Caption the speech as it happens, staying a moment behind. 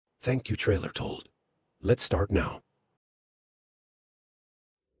Thank you, TrailerTold. Let's start now.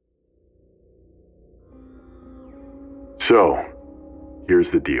 So,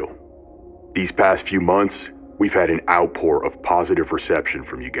 here's the deal. These past few months, we've had an outpour of positive reception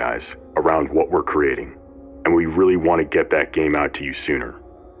from you guys around what we're creating, and we really want to get that game out to you sooner.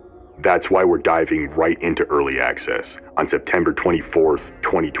 That's why we're diving right into early access on September 24th,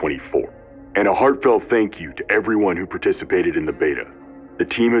 2024. And a heartfelt thank you to everyone who participated in the beta. The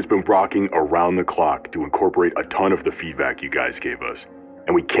team has been rocking around the clock to incorporate a ton of the feedback you guys gave us,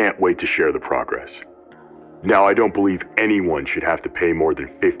 and we can't wait to share the progress. Now, I don't believe anyone should have to pay more than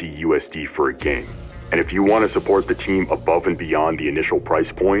 50 USD for a game, and if you want to support the team above and beyond the initial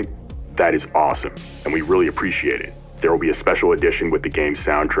price point, that is awesome, and we really appreciate it. There will be a special edition with the game's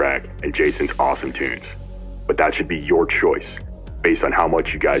soundtrack and Jason's awesome tunes, but that should be your choice, based on how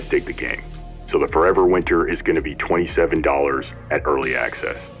much you guys dig the game. So the Forever Winter is going to be $27 at early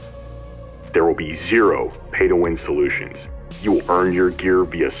access. There will be 0 pay-to-win solutions. You will earn your gear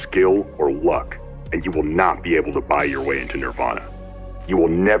via skill or luck, and you will not be able to buy your way into Nirvana. You will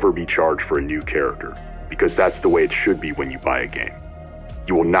never be charged for a new character, because that's the way it should be when you buy a game.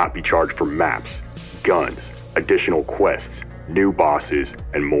 You will not be charged for maps, guns, additional quests, new bosses,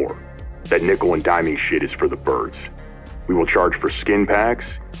 and more. That nickel and diming shit is for the birds. We will charge for skin packs,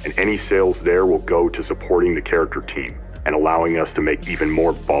 and any sales there will go to supporting the character team and allowing us to make even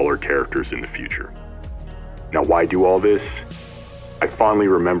more baller characters in the future. Now, why do all this? I fondly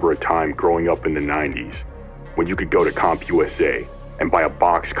remember a time growing up in the 90s when you could go to CompUSA and buy a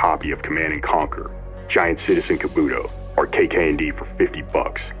box copy of Command & Conquer, Giant Citizen Kabuto, or KK&D for 50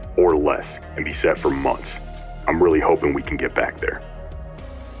 bucks or less and be set for months. I'm really hoping we can get back there.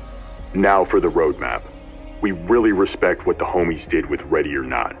 Now for the roadmap. We really respect what the homies did with Ready or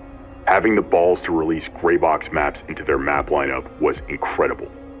Not. Having the balls to release gray box maps into their map lineup was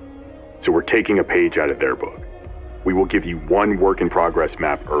incredible. So we're taking a page out of their book. We will give you one work-in-progress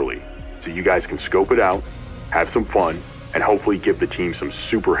map early, so you guys can scope it out, have some fun, and hopefully give the team some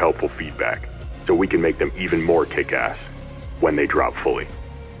super helpful feedback, so we can make them even more kick-ass when they drop fully.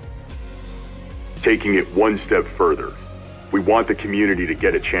 Taking it one step further, we want the community to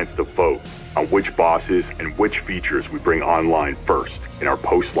get a chance to vote on which bosses and which features we bring online first in our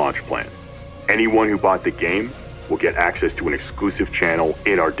post-launch plan. Anyone who bought the game will get access to an exclusive channel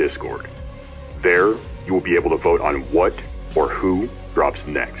in our Discord. There, you will be able to vote on what or who drops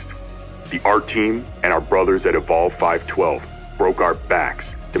next. The art team and our brothers at Evolve 512 broke our backs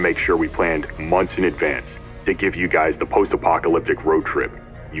to make sure we planned months in advance to give you guys the post-apocalyptic road trip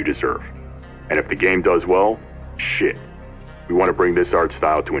you deserve. And if the game does well, shit. We want to bring this art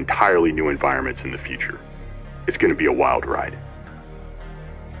style to entirely new environments in the future. It's going to be a wild ride.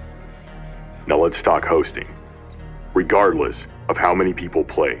 Now let's talk hosting. Regardless of how many people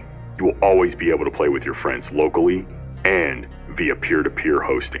play, you will always be able to play with your friends locally and via peer-to-peer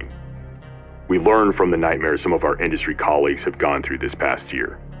hosting. We learned from the nightmares some of our industry colleagues have gone through this past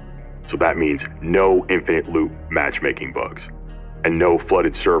year. So that means no infinite loop matchmaking bugs, and no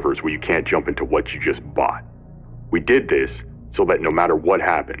flooded servers where you can't jump into what you just bought. We did this so that no matter what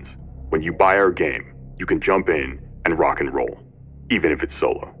happens, when you buy our game, you can jump in and rock and roll, even if it's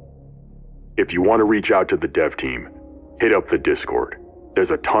solo. If you want to reach out to the dev team, hit up the Discord.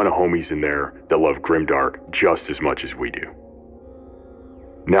 There's a ton of homies in there that love Grimdark just as much as we do.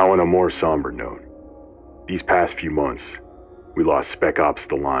 Now on a more somber note, these past few months, we lost Spec Ops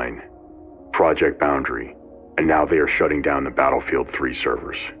The Line, Project Boundary, and now they are shutting down the Battlefield 3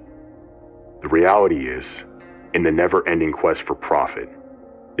 servers. The reality is, in the never-ending quest for profit,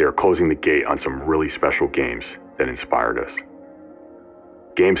 they are closing the gate on some really special games that inspired us.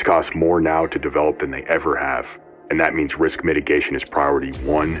 Games cost more now to develop than they ever have, and that means risk mitigation is priority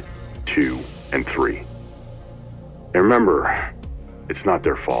 1, 2, and 3. And remember, it's not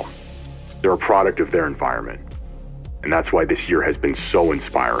their fault. They're a product of their environment. And that's why this year has been so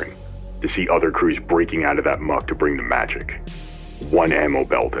inspiring, to see other crews breaking out of that muck to bring the magic, one ammo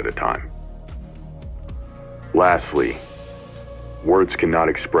belt at a time. Lastly, words cannot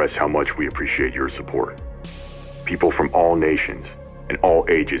express how much we appreciate your support. People from all nations and all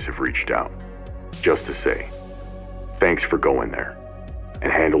ages have reached out, just to say, thanks for going there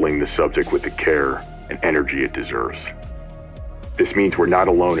and handling the subject with the care and energy it deserves. This means we're not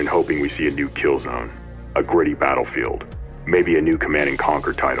alone in hoping we see a new Killzone, a gritty Battlefield, maybe a new Command &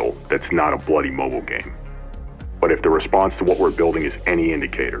 Conquer title that's not a bloody mobile game. But if the response to what we're building is any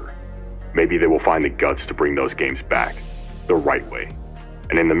indicator, maybe they will find the guts to bring those games back the right way.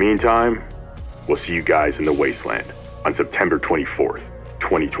 And in the meantime, we'll see you guys in the Wasteland on September 24th,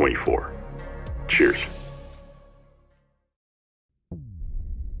 2024. Cheers.